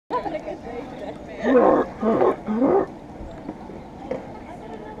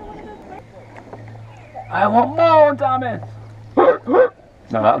I want more, damn it!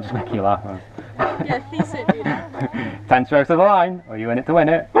 No, that'll just make you laugh. Yeah, please don't do that. 10 strokes of the line, or you in it to win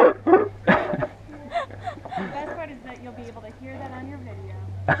it. The best part is that you'll be able to hear that on your video.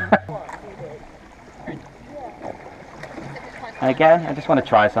 And again, I just want to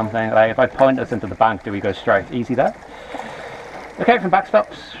try something. Like if I point us into the bank, do we go straight? Easy there. Okay, from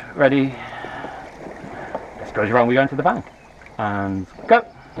backstops, ready. This goes wrong, we go into the bank. And go.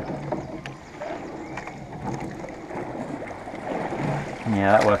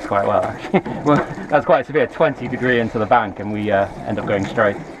 Yeah, that works quite well actually. Well, that's quite severe, 20° into the bank, and we end up going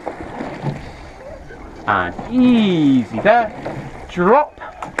straight. And easy there. Drop.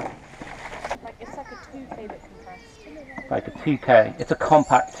 Like it's like a 2K but compressed. Like a 2K. It's a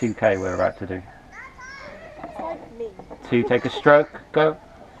compact 2K we're about to do. Like me. 2, take a stroke, go.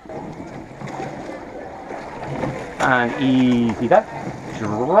 And easy there.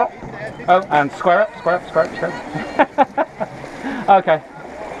 Drop. Oh, and square up, square up, square up, square up. Okay.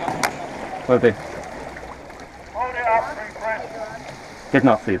 Will do. Hold it up, refresh. Did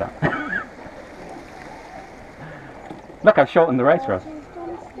not see that. Look, I've shortened the race, Ross. He's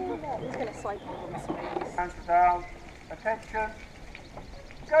gonna cycle on space. Hands down. Attention.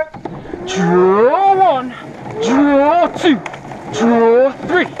 Go. Draw 1, draw 2, draw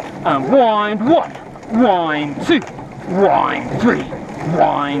 3, and wind 1, wind 2, wind 3,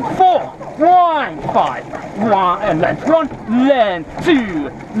 wind 4, wind 5, wind, and length 1, length 2,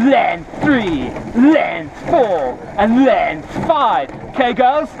 length 3, length 4, and length 5. Okay,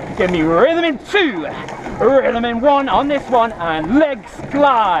 girls, give me rhythm in 2, rhythm in 1 on this one, and legs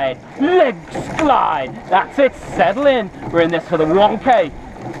glide, legs glide. That's it, settle in. We're in this for the 1K.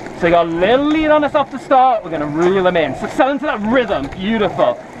 So you got a little lead on us off the start, we're going to reel them in. So settle into that rhythm,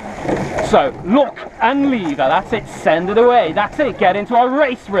 beautiful. So look and lever, that's it, send it away, that's it, get into our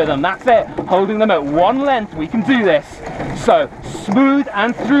race rhythm, that's it, holding them at one length, we can do this. So smooth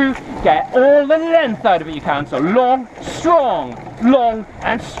and through, get all the length out of it you can, so long, strong, long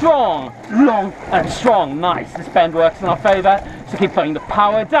and strong, long and strong. Nice, this bend works in our favour, so keep putting the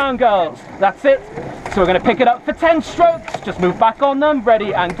power down, girls, that's it. So we're going to pick it up for 10 strokes, just move back on them,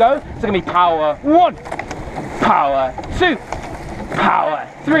 ready and go. So it's going to be power 1, power 2, power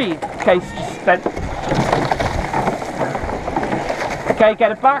 3. Okay, just then. Okay,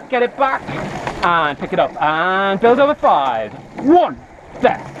 get it back, and pick it up, and build over 5. 1,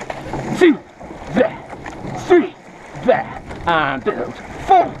 there, 2, there, 3, there, and build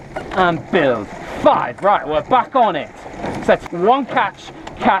 4, and build 5. Right, we're back on it. So it's 1 catch,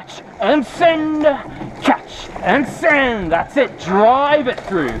 catch and send, catch and send. That's it, drive it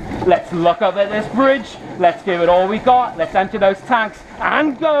through. Let's look up at this bridge, let's give it all we got, let's empty those tanks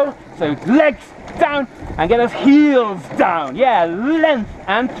and go. So legs down and get those heels down. Yeah, length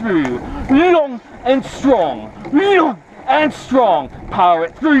and through, long and strong, long and strong. Power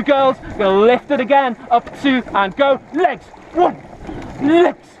it through, girls. Gonna lift it again, up 2 and go. Legs 1,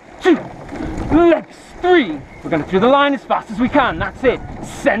 legs 2, legs 3. We're going to through the line as fast as we can, that's it.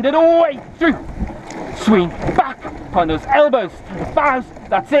 Send it away through. Swing back, point those elbows to the bows,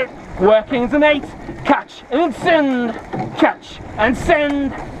 that's it. Working as an 8, catch and send, catch and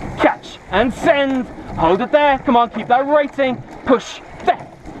send, catch and send. Hold it there, come on, keep that rating. Push there,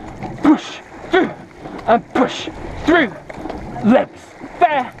 push through, and push through. Legs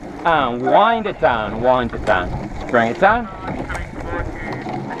there, and wind it down, wind it down. Bring it down.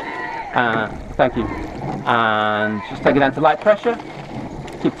 Thank you. And just take it down to light pressure.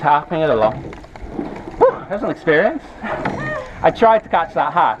 Keep tapping it along. Whew, that was an experience. I tried to catch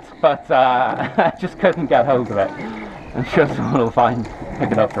that hat, but I just couldn't get hold of it. I'm sure someone will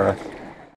pick it up for us.